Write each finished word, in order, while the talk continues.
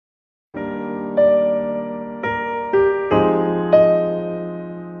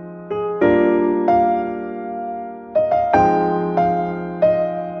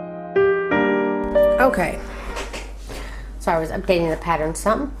Okay, so I was updating the pattern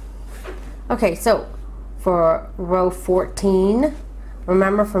some. Okay, so for row 14,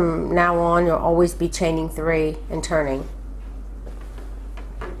 remember from now on you'll always be chaining 3 and turning.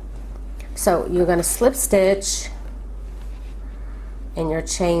 So you're going to slip stitch and your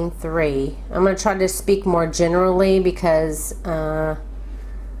chain 3. I'm going to try to speak more generally because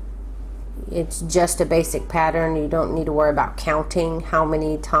it's just a basic pattern. You don't need to worry about counting how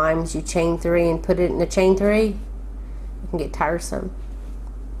many times you chain 3 and put it in the chain 3. It can get tiresome.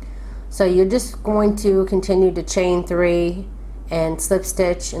 So you're just going to continue to chain 3 and slip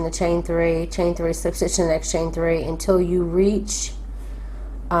stitch in the chain 3, slip stitch in the next chain 3 until you reach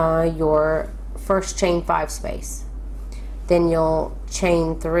your first chain 5 space. Then you'll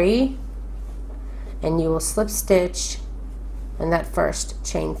chain 3 and you will slip stitch in that first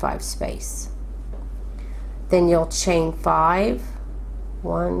chain 5 space. Then you'll chain 5,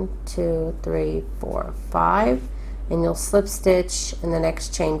 1, 2, 3, 4, 5, and you'll slip stitch in the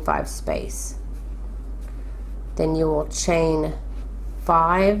next chain 5 space. Then you will chain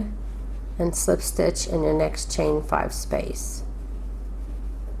 5 and slip stitch in your next chain 5 space.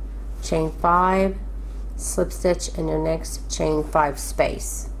 Chain 5, slip stitch in your next chain 5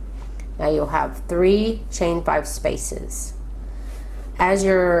 space. Now you'll have 3 chain 5 spaces. As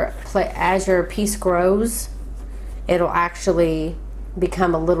your piece grows, it'll actually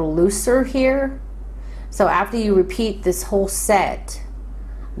become a little looser here. So after you repeat this whole set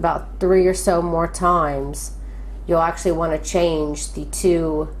about 3 or so more times, you'll actually want to change the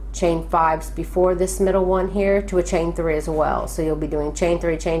 2 chain 5s before this middle one here to a chain 3 as well. So you'll be doing chain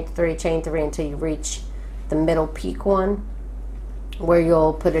 3, chain 3, chain 3 until you reach the middle peak one where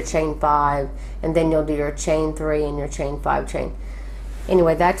you'll put a chain 5, and then you'll do your chain 3 and your chain 5 chain.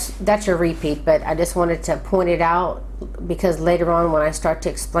 Anyway, that's your repeat, but I just wanted to point it out because later on when I start to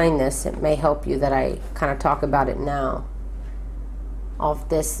explain this, it may help you that I kind of talk about it now. Off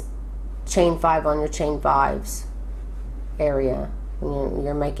this chain 5 on your chain 5s area when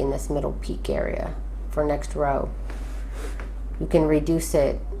you're making this middle peak area for next row. You can reduce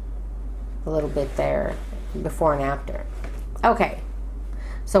it a little bit there before and after. Okay,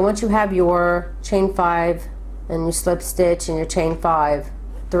 so once you have your chain 5 and you slip stitch in your chain 5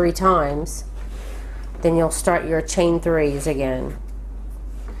 3 times, then you'll start your chain 3s again.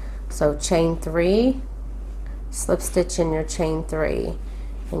 So chain 3, slip stitch in your chain 3,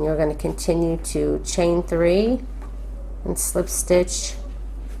 and you're going to continue to chain 3 and slip stitch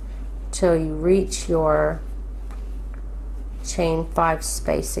till you reach your chain 5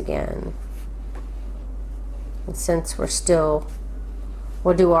 space again. And since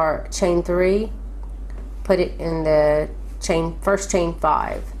we'll do our chain 3, put it in the first chain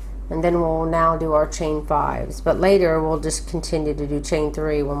 5, and then we'll now do our chain 5s, but later we'll just continue to do chain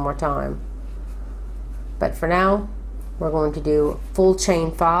 3 one more time. But for now we're going to do full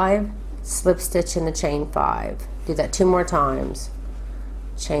chain 5, slip stitch in the chain 5. Do that 2 more times.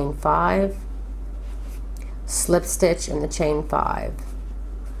 Chain 5, slip stitch in the chain 5,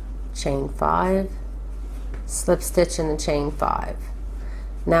 chain 5, slip stitch in the chain 5.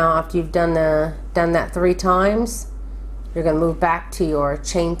 Now after you've done that 3 times, you're going to move back to your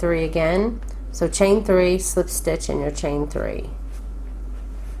chain 3 again. So chain 3, slip stitch in your chain 3.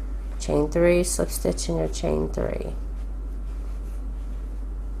 Chain 3, slip stitch in your chain 3.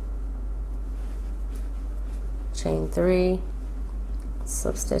 Chain 3,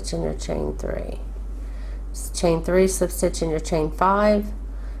 slip stitch in your chain 3. Chain 3, slip stitch in your chain 5,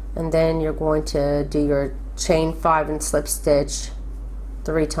 and then you're going to do your chain 5 and slip stitch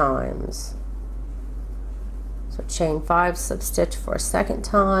 3 times. So chain 5, slip stitch for a second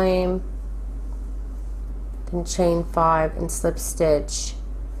time, then chain 5 and slip stitch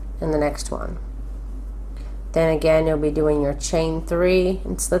in the next one. Then again you'll be doing your chain 3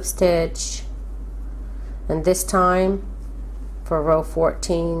 and slip stitch, and this time for row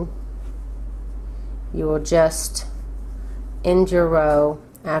 14 you will just end your row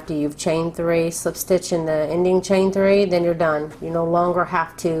after you've chain 3, slip stitch in the ending chain 3, then you're done. You no longer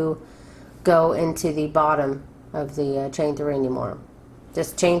have to go into the bottom of the chain 3 anymore.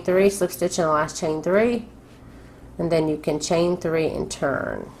 Just chain 3, slip stitch in the last chain 3, and then you can chain 3 and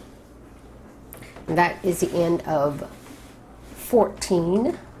turn. And that is the end of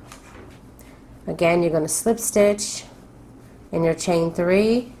 14. Again, you're going to slip stitch in your chain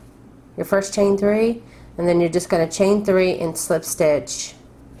 3, your first chain 3, and then you're just going to chain 3 and slip stitch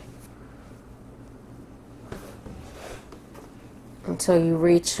until you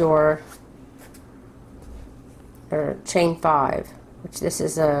reach your chain 5, which this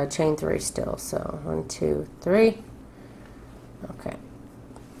is a chain 3 still. So 1, 2, 3.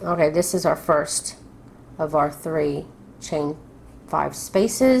 Okay, this is our first of our 3 chain 5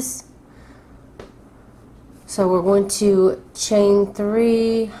 spaces. So we're going to chain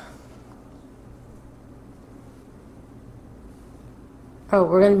 3. Oh,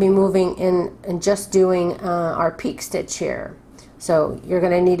 we're going to be moving in and just doing our peak stitch here. So you're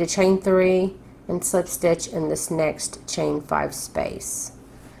going to need a chain 3 and slip stitch in this next chain 5 space.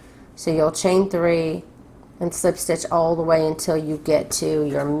 So you'll chain 3 and slip stitch all the way until you get to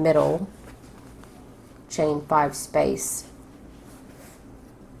your middle chain 5 space.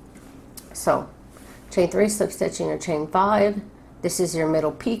 So chain 3, slip stitch in your chain 5. This is your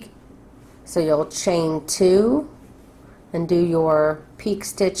middle peak. So you'll chain 2 and do your peak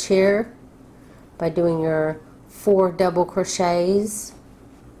stitch here by doing your 4 double crochets,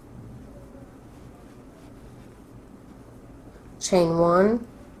 chain 1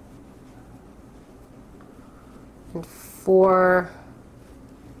 and 4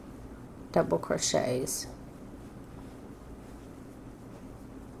 double crochets,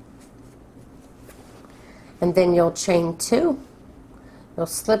 and then you'll chain 2, you'll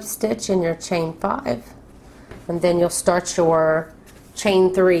slip stitch in your chain 5, and then you'll start your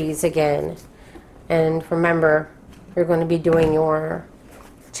chain 3s again. And remember, you're going to be doing your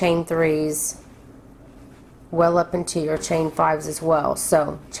chain 3s well up into your chain 5s as well.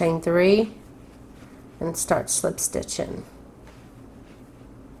 So chain 3 and start slip stitching.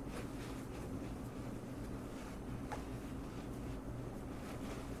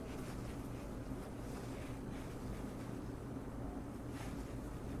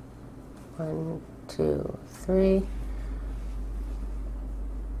 One, 2, 3.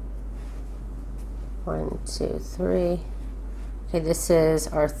 1, 2, 3. Okay, this is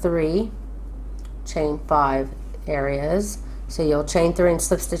our 3 chain 5 areas. So you'll chain 3 and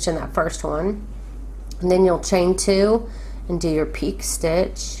slip stitch in that first one, and then you'll chain 2 and do your peak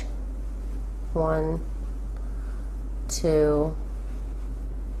stitch. 1, 2,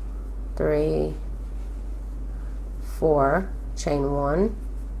 3, 4. Chain 1,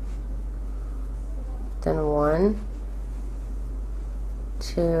 then 1,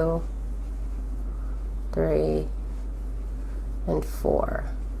 2, 3, and 4.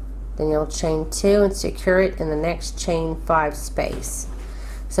 Then you'll chain 2 and secure it in the next chain 5 space.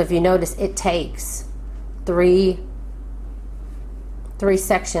 So if you notice, it takes three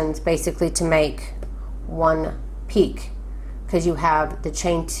sections basically to make one peak, because you have the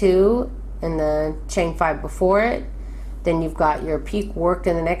chain 2 and the chain 5 before it, then you've got your peak worked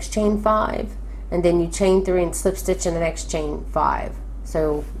in the next chain 5, and then you chain 3 and slip stitch in the next chain 5.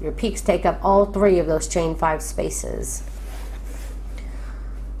 So your peaks take up all 3 of those chain 5 spaces.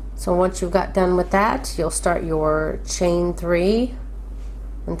 So once you've got done with that, you'll start your chain 3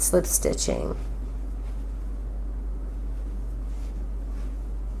 and slip stitching.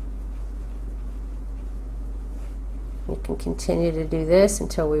 You can continue to do this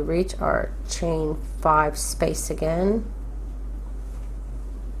until we reach our chain 5 space again.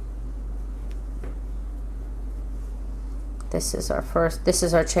 This is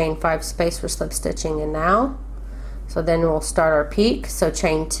our chain 5 space we're slip stitching in now. So then we'll start our peak. So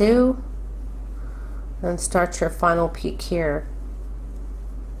chain 2 and start your final peak here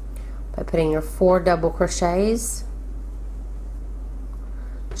by putting your 4 double crochets,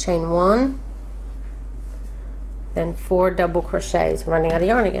 chain 1, then 4 double crochets. I'm running out of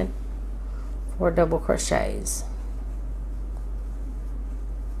yarn again. 4 double crochets,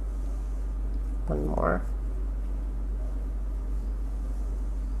 1 more,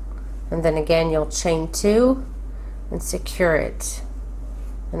 and then again you'll chain 2 and secure it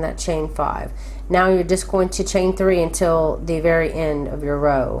in that chain 5. Now you're just going to chain 3 until the very end of your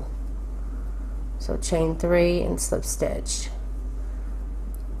row. So chain 3 and slip stitch,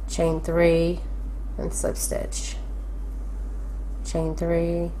 chain 3 and slip stitch, chain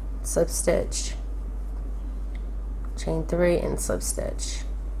 3, slip stitch, chain 3 and slip stitch,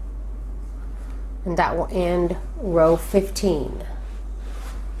 and that will end row 15.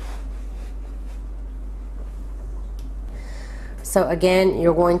 So again,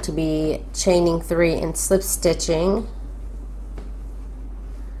 you're going to be chaining 3 and slip stitching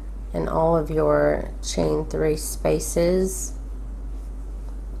in all of your chain 3 spaces.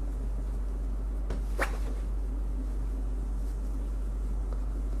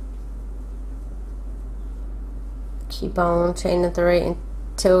 Keep on chaining 3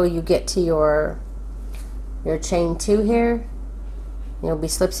 until you get to your chain 2 here. You'll be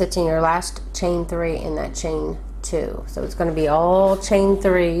slip stitching your last chain 3 in that chain 2. So it's going to be all chain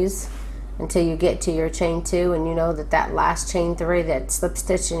 3s until you get to your chain 2, and you know that that last chain 3 that slip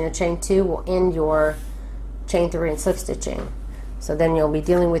stitch in your chain 2 will end your chain 3 and slip stitching. So then you'll be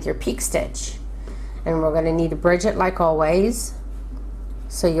dealing with your peak stitch, and we're going to need to bridge it like always.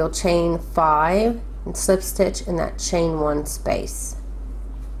 So you'll chain 5 and slip stitch in that chain 1 space.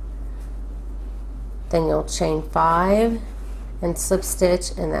 Then you'll chain 5 and slip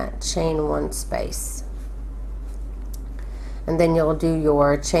stitch in that chain 1 space. And then you'll do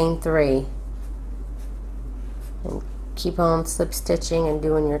your chain 3 and keep on slip stitching and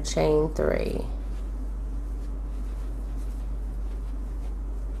doing your chain 3.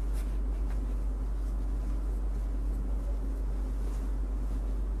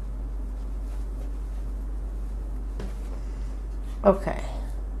 Okay.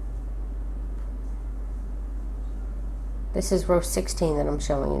 This is row 16 that I'm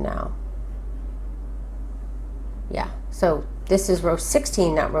showing you now. Yeah, so this is row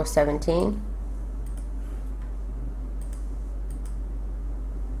 16, not row 17.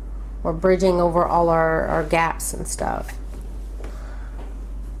 We're bridging over all our gaps and stuff.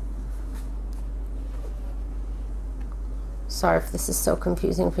 Sorry if this is so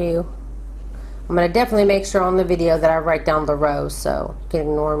confusing for you. I'm going to definitely make sure on the video that I write down the rows, so you can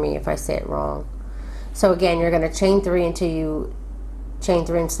ignore me if I say it wrong. So again, you're going to chain 3 until you chain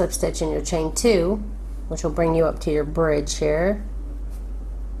 3 and slip stitch in your chain 2, which will bring you up to your bridge here.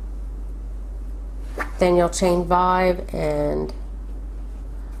 Then you'll chain 5 and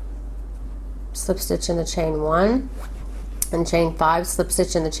slip stitch in the chain 1, and chain 5, slip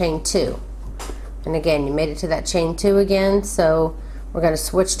stitch in the chain 2. And again, you made it to that chain 2 again, so we're going to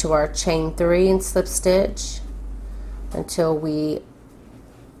switch to our chain 3 and slip stitch until we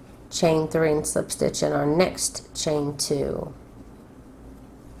chain 3 and slip stitch in our next chain 2.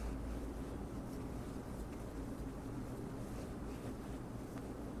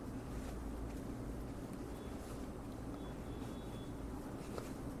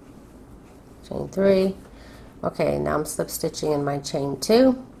 Chain 3. Okay, now I'm slip stitching in my chain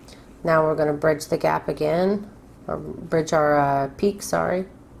 2. Now we're going to bridge the gap again, or bridge our peak, sorry,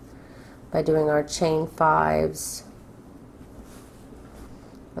 by doing our chain 5s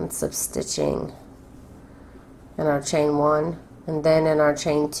and slip stitching in our chain 1 and then in our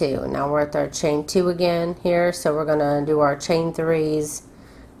chain 2. Now we're at our chain 2 again here, so we're going to do our chain 3s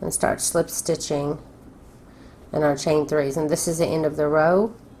and start slip stitching in our chain 3s, and this is the end of the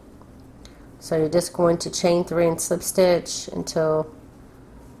row. So you're just going to chain 3 and slip stitch until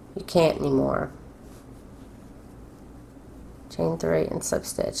you can't anymore. Chain 3 and slip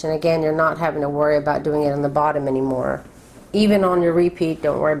stitch, and again, you're not having to worry about doing it on the bottom anymore. Even on your repeat,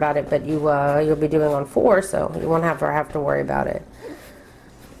 don't worry about it, but you'll be doing on 4, so you won't have to worry about it.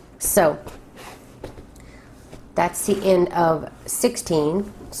 So that's the end of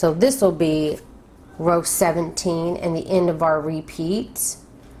 16. So this will be row 17 and the end of our repeats.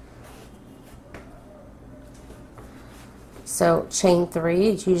 So chain 3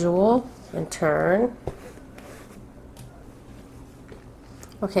 as usual and turn.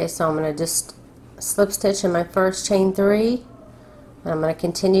 Okay, so I'm going to just slip stitch in my first chain 3, and I'm going to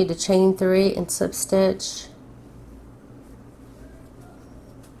continue to chain 3 and slip stitch.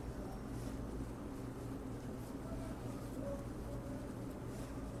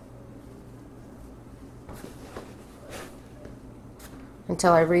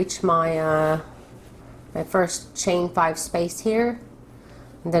 Until I reach my my first chain 5 space here,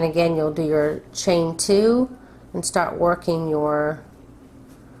 and then again you'll do your chain 2 and start working your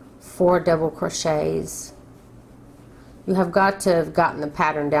 4 double crochets. You have got to have gotten the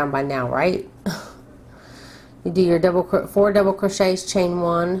pattern down by now, right? You do your 4 double crochets, chain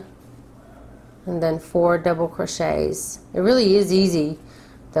 1, and then 4 double crochets. It really is easy,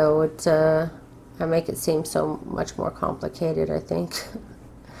 though I make it seem so much more complicated, I think.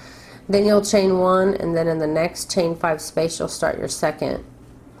 Then you'll chain 1, and then in the next chain 5 space you'll start your second.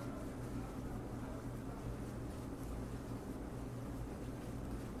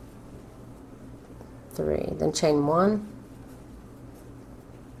 Then chain 1,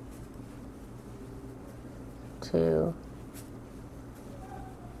 2,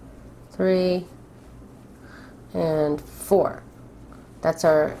 3, and 4. That's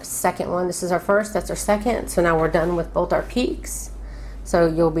our second one. This is our first, that's our second. So now we're done with both our peaks. So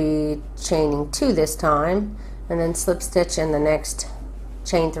you'll be chaining 2 this time, and then slip stitch in the next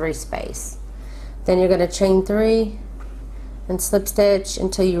chain 3 space. Then you're going to chain 3 and slip stitch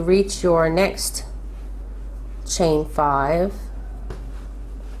until you reach your next chain 5,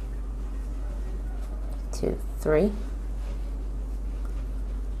 2, 3,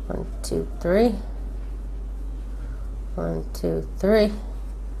 1, 2, 3, 1, 2, 3,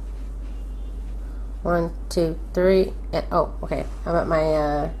 1, 2, 3, and oh, okay, I'm at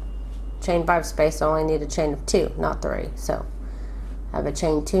my chain 5 space, so I only need a chain of 2, not 3. So I have a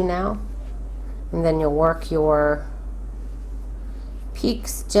chain 2 now, and then you'll work your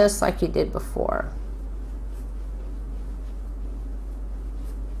peaks just like you did before.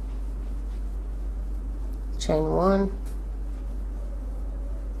 Chain 1,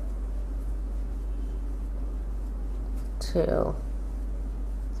 2,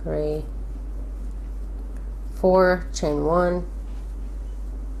 3, 4, chain 1,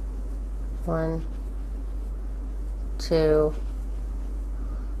 1, 2,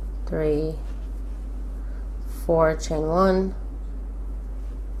 3, 4, chain 1,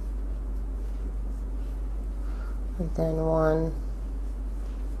 and then 1,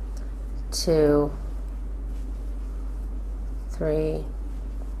 2, 3,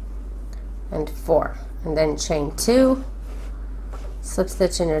 and 4, and then chain 2, slip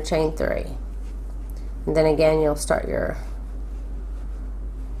stitch in your chain 3, and then again you'll start your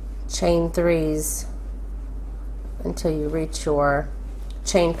chain 3s until you reach your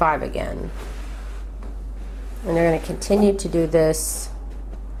chain 5 again. And you're going to continue to do this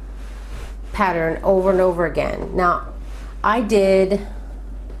pattern over and over again. Now I did,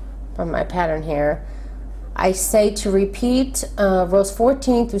 from my pattern here, I say to repeat rows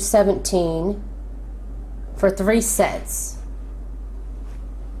 14 through 17 for 3 sets.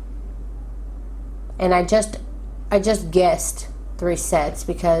 And I just guessed 3 sets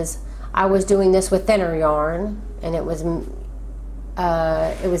because I was doing this with thinner yarn, and it was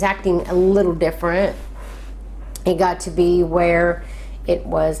acting a little different. It got to be where it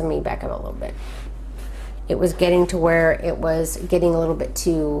was, let me back up a little bit. It was getting to where it was getting a little bit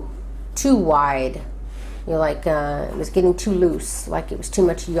too wide. You know, like it was getting too loose, like it was too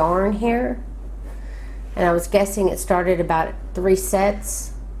much yarn here. And I was guessing it started about 3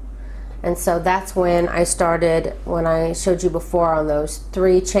 sets. And so that's when I started, when I showed you before on those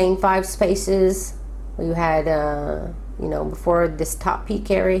 3 chain 5 spaces where you had, you know, before this top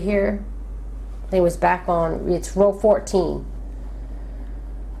peak area here. I think it was back on, it's row 14.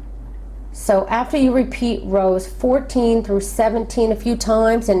 So after you repeat rows 14 through 17 a few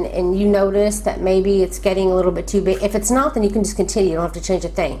times, and you notice that maybe it's getting a little bit too big, if it's not, then you can just continue, you don't have to change a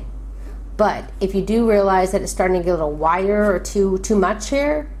thing. But if you do realize that it's starting to get a little wider or too much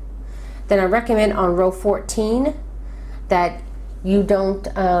here, then I recommend on row 14 that you don't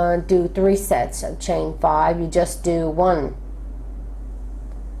do 3 sets of chain 5, you just do 1,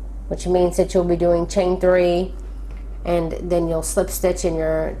 which means that you'll be doing chain 3, and then you'll slip stitch in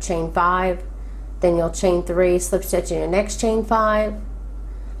your chain 5, then you'll chain 3, slip stitch in your next chain 5,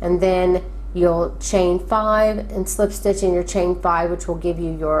 and then you'll chain 5 and slip stitch in your chain 5, which will give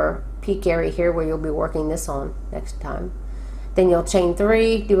you your peak area here where you'll be working this on next time. Then you'll chain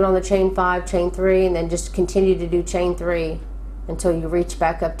 3, do it on the chain 5, chain 3, and then just continue to do chain 3 until you reach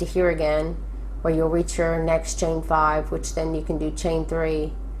back up to here again, where you'll reach your next chain 5, which then you can do chain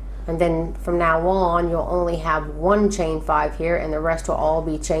 3. And then from now on, you'll only have 1 chain 5 here, and the rest will all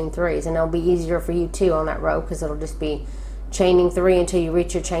be chain 3s. And it'll be easier for you too on that row, because it'll just be chaining 3 until you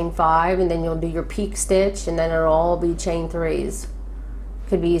reach your chain 5, and then you'll do your peak stitch, and then it'll all be chain 3s.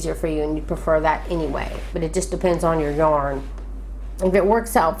 Could be easier for you, and you prefer that anyway, but it just depends on your yarn. If it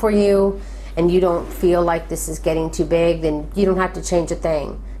works out for you and you don't feel like this is getting too big, then you don't have to change a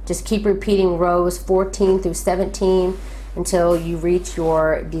thing. Just keep repeating rows 14 through 17 until you reach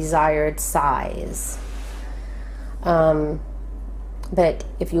your desired size. But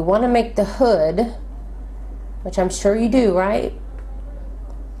if you want to make the hood, which I'm sure you do, right?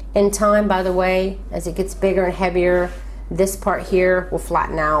 In time, by the way, as it gets bigger and heavier, this part here will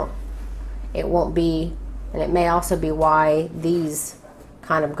flatten out. It won't be, and it may also be why these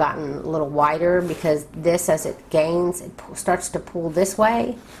kind of gotten a little wider, because this, as it gains, it starts to pull this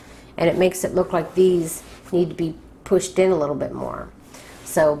way, and it makes it look like these need to be pushed in a little bit more.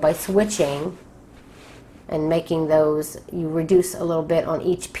 So by switching and making those, you reduce a little bit on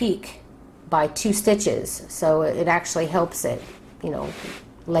each peak by 2 stitches, so it actually helps it, you know,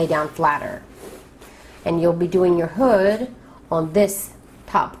 lay down flatter. And you'll be doing your hood on this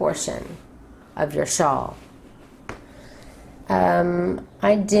top portion of your shawl.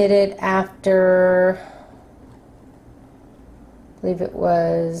 I did it after, I believe it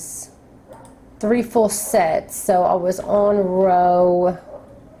was 3 full sets, so I was on row,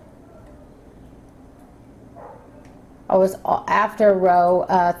 I was after row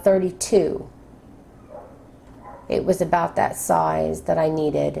 32. It was about that size that I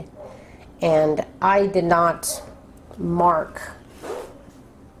needed, and I did not mark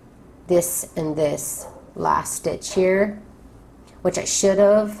this and this last stitch here, which I should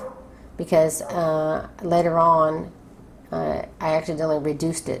have, because later on I accidentally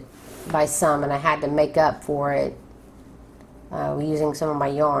reduced it by some, and I had to make up for it using some of my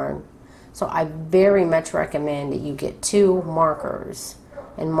yarn. So I very much recommend that you get 2 markers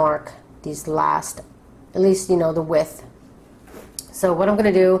and mark these last, at least you know the width. So what I'm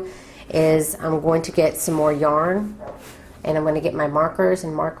going to do is I'm going to get some more yarn, and I'm going to get my markers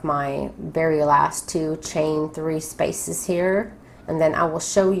and mark my very last 2 chain 3 spaces here, and then I will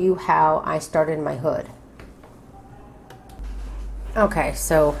show you how I started my hood. Okay,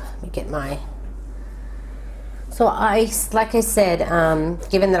 so let me get my, so like I said,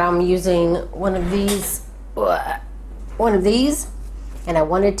 given that I'm using one of these, and I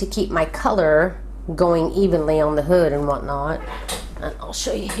wanted to keep my color going evenly on the hood and whatnot, and I'll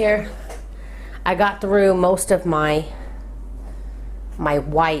show you here. I got through most of my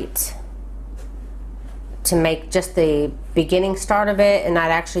white to make just the beginning start of it, and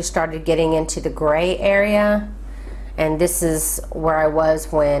I'd actually started getting into the gray area, and this is where I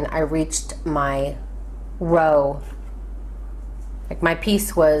was when I reached my row. Like my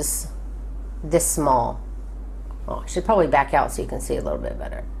piece was this small. Oh, I should probably back out so you can see a little bit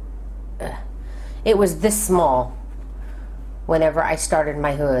better. It was this small whenever I started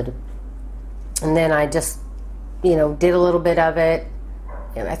my hood, and then I just, you know, did a little bit of it,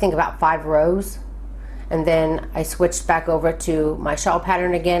 I think about 5 rows, and then I switched back over to my shawl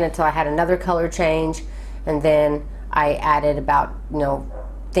pattern again until I had another color change, and then I added about, you know,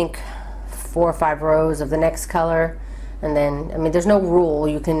 I think 4 or 5 rows of the next color, and then, I mean, there's no rule.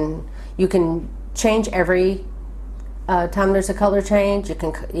 You can change every time there's a color change. You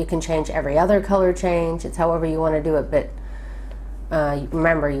can change every other color change. It's however you want to do it, but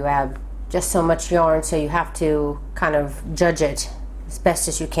remember, you have just so much yarn, so you have to kind of judge it as best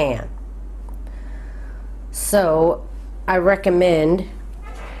as you can. So I recommend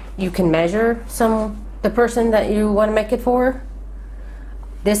you can measure the person that you want to make it for.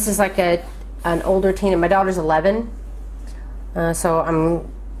 This is like an older teen, and my daughter's 11, so I'm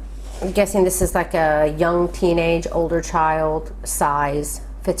guessing this is like a young teenage, older child size.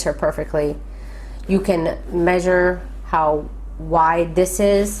 Fits her perfectly. You can measure how wide this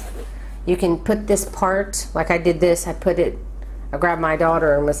is. You can put this part, like I did this, I grabbed my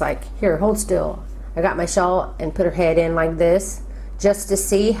daughter and was like, here, hold still. I got my shawl and put her head in like this, just to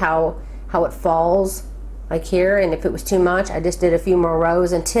see how it falls, like here, and if it was too much, I just did a few more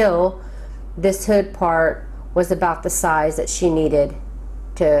rows until this hood part was about the size that she needed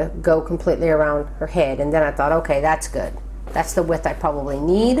to go completely around her head. And then I thought, okay, that's good. That's the width I probably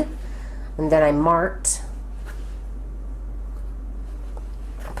need. And then I marked,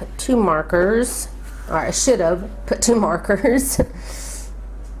 put 2 markers, or I should have put 2 markers.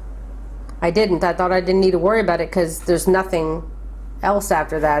 I didn't. I thought I didn't need to worry about it because there's nothing else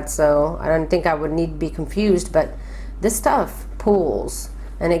after that, so I don't think I would need to be confused. But this stuff pulls,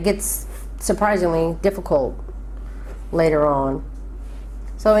 and it gets surprisingly difficult later on.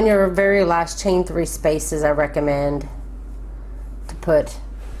 So in your very last chain 3 spaces, I recommend to put,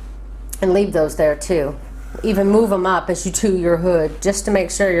 and leave those there too. Even move them up as you do your hood, just to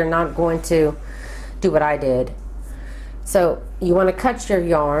make sure you're not going to do what I did. So you want to cut your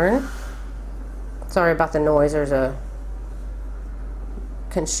yarn. Sorry about the noise, there's a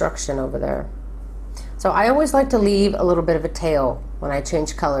construction over there. So I always like to leave a little bit of a tail when I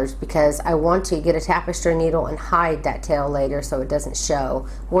change colors, because I want to get a tapestry needle and hide that tail later so it doesn't show.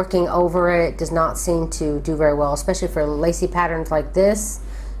 Working over it does not seem to do very well, especially for lacy patterns like this.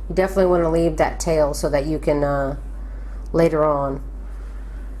 You definitely want to leave that tail so that you can later on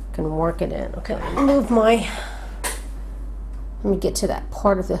can work it in. Okay, let me move let me get to that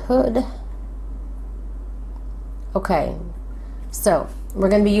part of the hood. Okay, so we're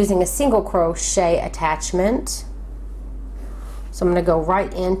going to be using a single crochet attachment. So I'm going to go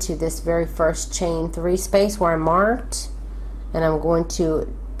right into this very first chain 3 space where I marked, and I'm going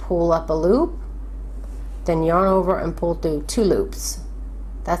to pull up a loop, then yarn over and pull through 2 loops.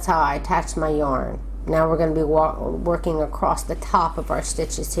 That's how I attach my yarn. Now we're going to be working across the top of our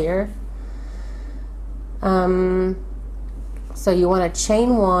stitches here. So you want to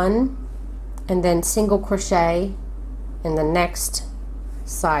chain 1 and then single crochet in the next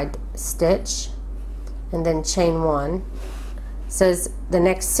side stitch, and then chain 1. It says the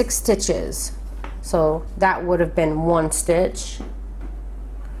next 6 stitches, so that would have been 1 stitch.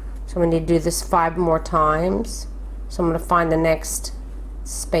 So we need to do this 5 more times. So I'm going to find the next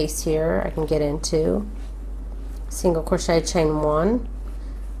space here I can get into. Single crochet, chain 1.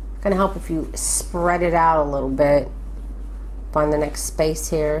 Gonna help if you spread it out a little bit. Find the next space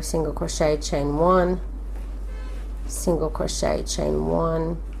here. Single crochet, chain 1. Single crochet, chain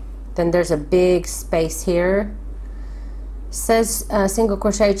 1. Then there's a big space here. It says single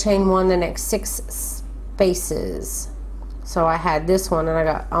crochet, chain 1 the next 6 spaces. So I had this one and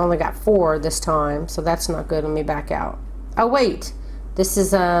I only got 4 this time, so that's not good. Let me back out. Oh wait, this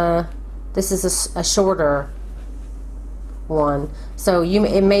is a shorter one, so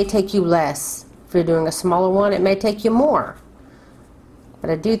it may take you less. If you're doing a smaller one, it may take you more. But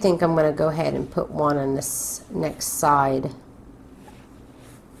I do think I'm going to go ahead and put one on this next side.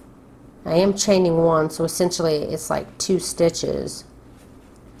 I am chaining 1, so essentially it's like 2 stitches.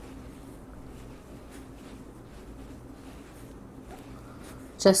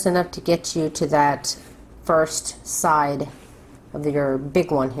 Just enough to get you to that first side of your big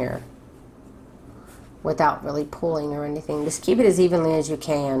one here without really pulling or anything. Just keep it as evenly as you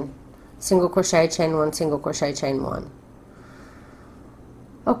can. Single crochet, chain 1, single crochet, chain 1.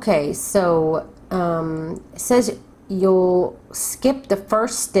 Okay, so it says you'll skip the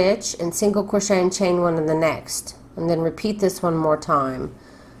first stitch and single crochet and chain 1 in the next, and then repeat this one more time.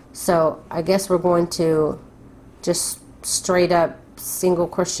 So I guess we're going to just straight up single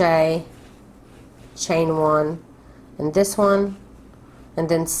crochet, chain 1 and this one, and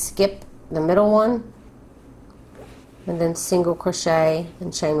then skip the middle one, and then single crochet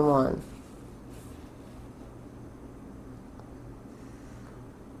and chain 1.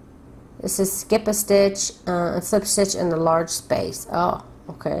 This is skip a stitch and slip stitch in the large space. Oh,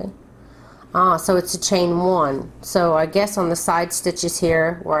 okay. So it's a chain 1. So I guess on the side stitches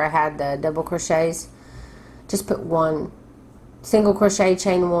here where I had the double crochets, just put 1 single crochet,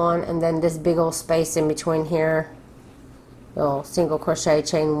 chain 1, and then this big old space in between here, you'll single crochet,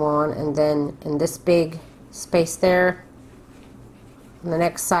 chain 1, and then in this big space there, on the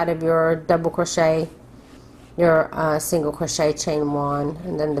next side of your double crochet, your single crochet, chain 1,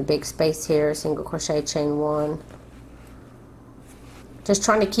 and then the big space here, single crochet, chain 1. Just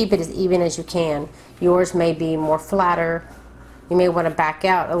trying to keep it as even as you can. Yours may be more flatter. You may want to back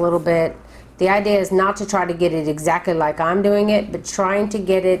out a little bit. The idea is not to try to get it exactly like I'm doing it, but trying to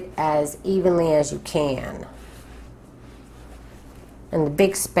get it as evenly as you can. And the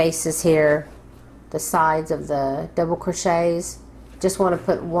big spaces here, the sides of the double crochets, just want to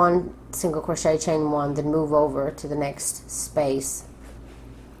put 1 single crochet, chain 1, then move over to the next space.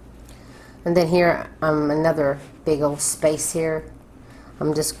 And then here, another big old space here.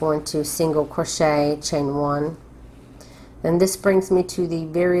 I'm just going to single crochet, chain 1. Then this brings me to the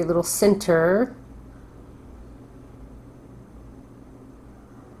very little center.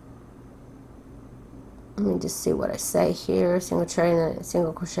 Let me just see what I say here.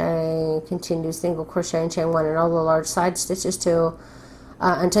 Single crochet, continue single crochet and chain 1 and all the large side stitches till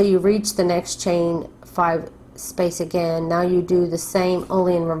until you reach the next chain 5 space again. Now you do the same,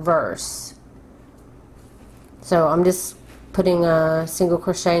 only in reverse. So I'm just putting a single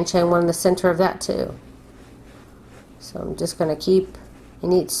crochet and chain 1 in the center of that too. So I'm just going to keep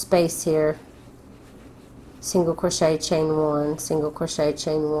in each space here, single crochet, chain 1, single crochet,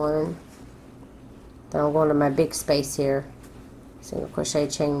 chain 1. Then I'll go into my big space here, single crochet,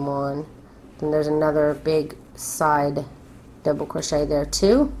 chain 1. Then there's another big side double crochet there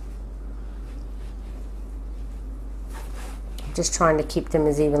too. Just trying to keep them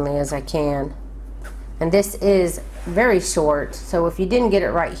as evenly as I can. And this is very short, so if you didn't get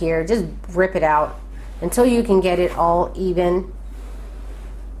it right here, just rip it out until you can get it all even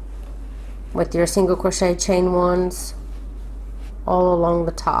with your single crochet, chain 1s all along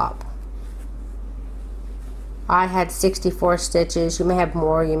the top. I had 64 stitches. You may have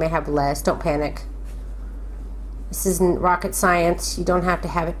more, you may have less. Don't panic. This isn't rocket science. You don't have to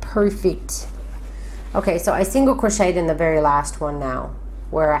have it perfect. Okay, so I single crocheted in the very last one now,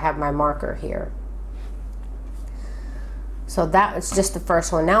 where I have my marker here. So that was just the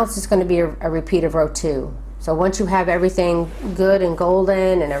first one. Now it's just going to be a repeat of row 2. So once you have everything good and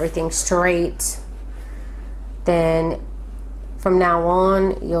golden and everything straight, then from now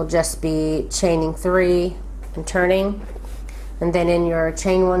on you'll just be chaining 3 and turning, and then in your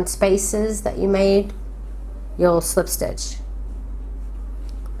chain 1 spaces that you made, you'll slip stitch.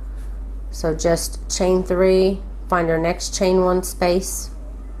 So just chain 3, find your next chain 1 space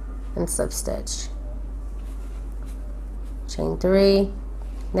and slip stitch. Chain 3,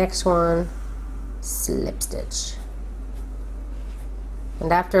 next one, slip stitch.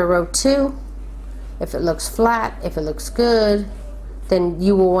 And after row 2, if it looks flat, if it looks good, then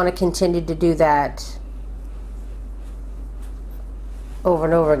you will want to continue to do that over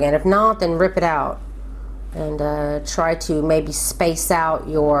and over again. If not, then rip it out and try to maybe space out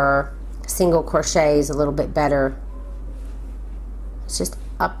your single crochets a little bit better. It's just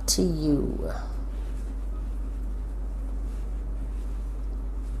up to you.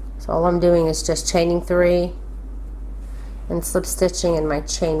 So all I'm doing is just chaining 3 and slip stitching in my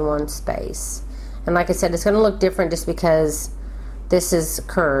chain 1 space. And like I said, it's going to look different just because this is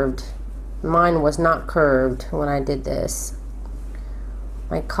curved. Mine was not curved when I did this.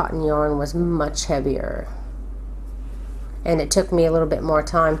 My cotton yarn was much heavier. And it took me a little bit more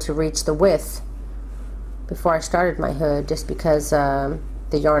time to reach the width before I started my hood, just because the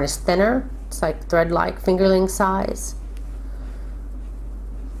yarn is thinner. It's like thread-like fingerling size.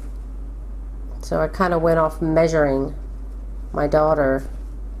 So I kind of went off measuring my daughter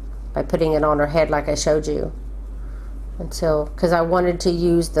by putting it on her head like I showed you, because I wanted to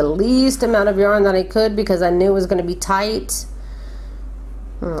use the least amount of yarn that I could, because I knew it was going to be tight.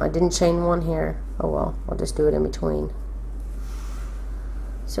 I didn't chain one here. Oh well, I'll just do it in between.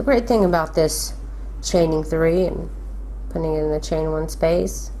 So, great thing about this chaining 3 and putting it in the chain 1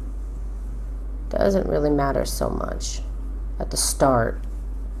 space, doesn't really matter so much at the start.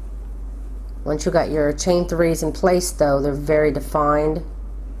 Once you got your chain 3s in place though, they're very defined,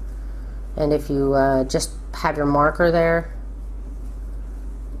 and if you just have your marker there,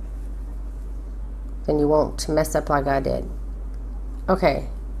 then you won't mess up like I did. Okay,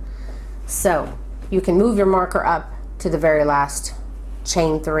 so you can move your marker up to the very last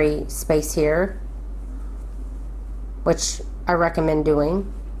chain 3 space here, which I recommend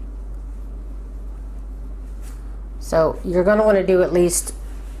doing. So you're going to want to do at least,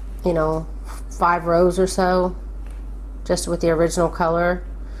 you know, 5 rows or so, just with the original color.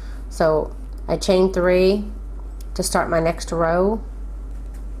 So I chain 3 to start my next row,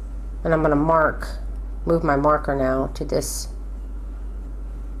 and I'm going to move my marker now to this,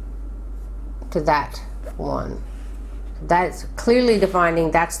 to that one. That's clearly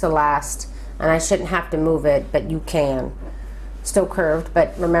defining that's the last, and I shouldn't have to move it, but you can. Still curved,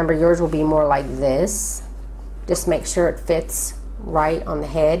 but remember yours will be more like this. Just make sure it fits right on the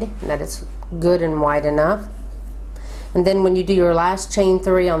head and that it's good and wide enough. And then when you do your last chain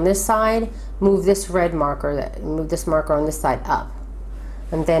 3 on this side, move this red marker, move this marker on this side up.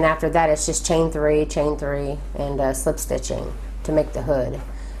 And then after that it's just chain 3, and slip stitching to make the hood.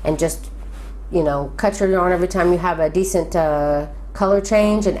 And just, you know, cut your yarn every time you have a decent color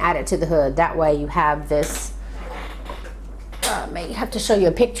change and add it to the hood. That way you have this. I may have to show you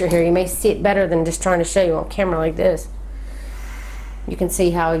a picture here. You may see it better than just trying to show you on camera like this. You can see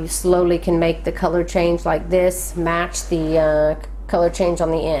how you slowly can make the color change like this match the color change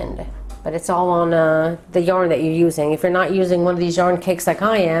on the end. But it's all on the yarn that you're using. If you're not using one of these yarn cakes like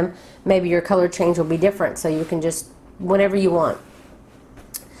I am, maybe your color change will be different. So you can just, whatever you want.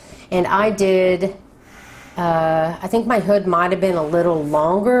 And I did, I think my hood might have been a little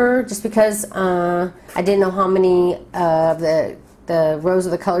longer, just because I didn't know how many of the rows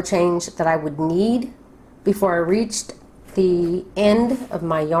of the color change that I would need before I reached the end of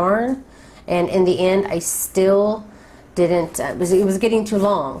my yarn. And in the end I still didn't, it was getting too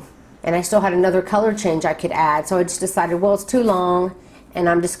long, and I still had another color change I could add. So I just decided, well, it's too long and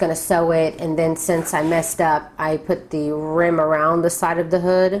I'm just going to sew it. And then since I messed up, I put the rim around the side of the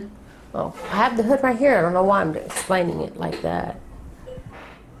hood. Oh, I have the hood right here. I don't know why I'm explaining it like that.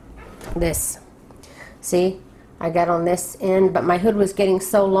 This. See? I got on this end, but my hood was getting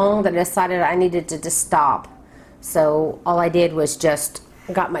so long that I decided I needed to just stop. So all I did was just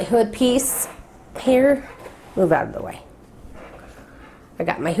got my hood piece here. Move out of the way. I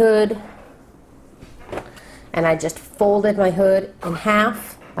got my hood, and I just folded my hood in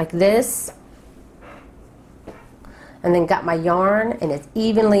half like this. And then got my yarn, and as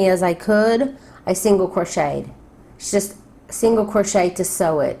evenly as I could, I single crocheted. It's just single crochet to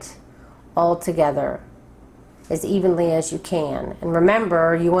sew it all together as evenly as you can. And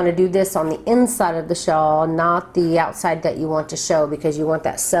remember, you want to do this on the inside of the shawl, not the outside that you want to show, because you want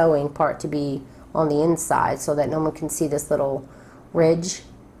that sewing part to be on the inside so that no one can see this little ridge.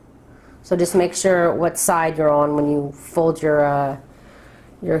 So just make sure what side you're on when you fold your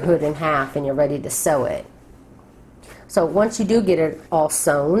hood in half and you're ready to sew it. So once you do get it all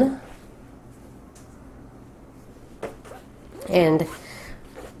sewn, and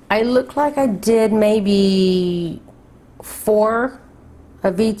I look like I did maybe 4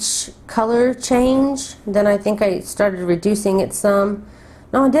 of each color change, then I think I started reducing it some.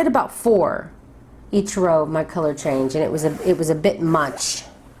 No, I did about 4 each row of my color change, and it was a bit much.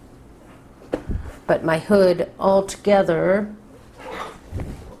 But my hood all together,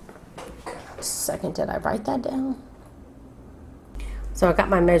 just a second, did I write that down? So I got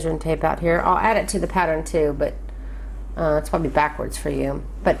my measuring tape out here. I'll add it to the pattern too, but it's probably backwards for you.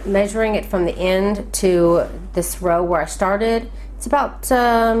 But measuring it from the end to this row where I started, it's about,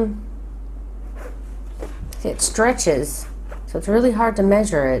 it stretches, so it's really hard to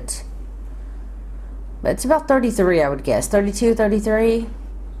measure it. But it's about 33, I would guess. 32, 33.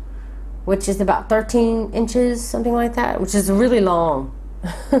 which is about 13 inches, something like that, which is really long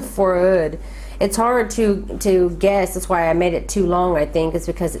for a hood. It's hard to guess. That's why I made it too long, I think. It's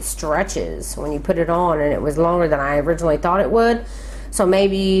because it stretches when you put it on, and it was longer than I originally thought it would. So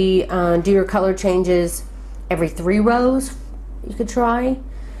maybe do your color changes every 3 rows, you could try.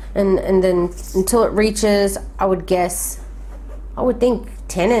 And then until it reaches, I would think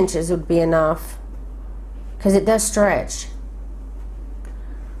 10 inches would be enough, because it does stretch.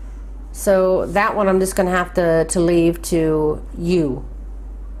 So that one I'm just going to have to leave to you,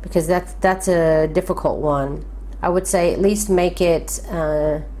 because that's a difficult one. I would say at least make it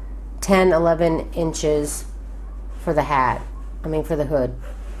 10-11 inches for the hat. I mean for the hood.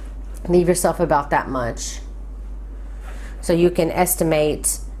 Leave yourself about that much, so you can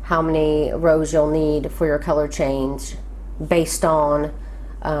estimate how many rows you'll need for your color change based on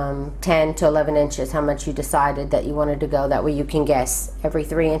 10 to 11 inches, how much you decided that you wanted to go. That way you can guess. Every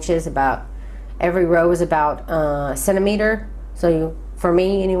 3 inches, about every row is about a centimeter. So for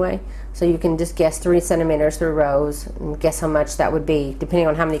me anyway, so you can just guess 3 centimeters through rows and guess how much that would be depending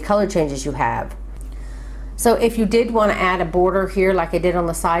on how many color changes you have. So if you did want to add a border here like I did on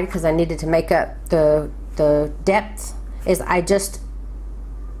the side, because I needed to make up the depth, is I just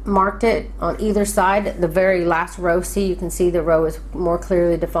marked it on either side. The very last row, see, you can see the row is more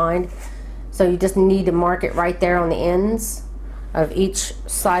clearly defined. So you just need to mark it right there on the ends of each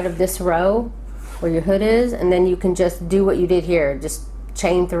side of this row where your hood is, and then you can just do what you did here. Just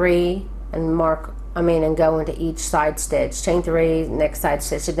chain 3 and mark, and go into each side stitch. Chain 3, next side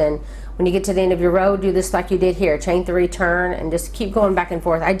stitch, and then when you get to the end of your row, do this like you did here. Chain 3, turn, and just keep going back and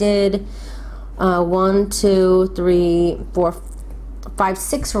forth. I did 1, 2, 3, 4, 5,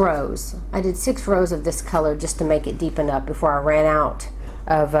 6 rows. I did 6 rows of this color just to make it deepen up before I ran out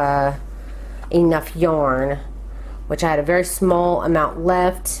of enough yarn, which I had a very small amount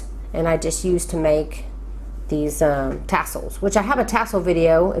left, and I just used to make these tassels, which I have a tassel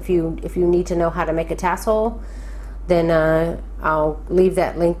video. If you need to know how to make a tassel, then I'll leave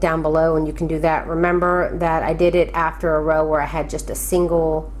that link down below and you can do that. Remember that I did it after a row where I had just a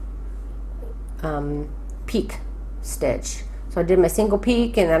single peak stitch. So I did my single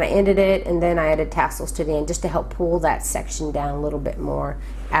peak and then I ended it, and then I added tassels to the end just to help pull that section down a little bit more,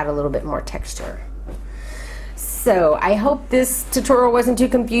 add a little bit more texture. So I hope this tutorial wasn't too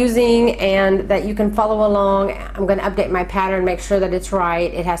confusing and that you can follow along. I'm going to update my pattern, make sure that it's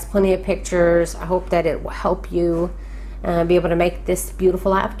right. It has plenty of pictures. I hope that it will help you be able to make this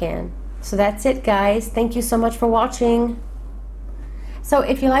beautiful afghan. So that's it, guys. Thank you so much for watching. So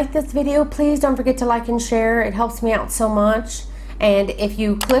if you like this video, please don't forget to like and share. It helps me out so much. And if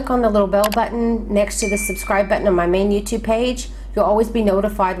you click on the little bell button next to the subscribe button on my main YouTube page, you'll always be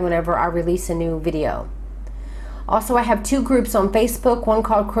notified whenever I release a new video. Also, I have 2 groups on Facebook, one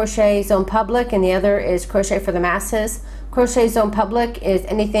called Crochet Zone Public and the other is Crochet for the Masses. Crochet Zone Public is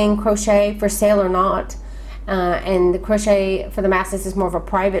anything crochet, for sale or not, and the Crochet for the Masses is more of a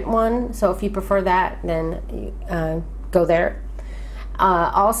private one, so if you prefer that, then go there.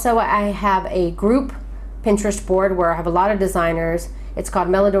 Also, I have a group Pinterest board where I have a lot of designers. It's called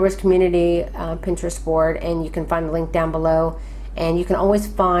Melodor's Community Pinterest board, and you can find the link down below. And you can always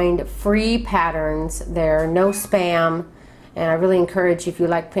find free patterns there, no spam. And I really encourage you, if you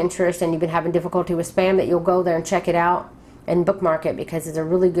like Pinterest and you've been having difficulty with spam, that you'll go there and check it out and bookmark it, because it's a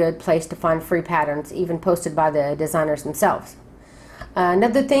really good place to find free patterns, even posted by the designers themselves.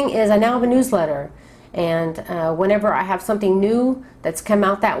 Another thing is I now have a newsletter, and whenever I have something new that's come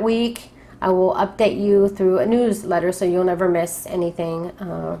out that week, I will update you through a newsletter so you'll never miss anything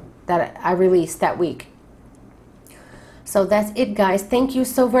that I release that week. So that's it, guys. Thank you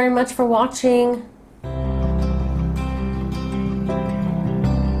so very much for watching.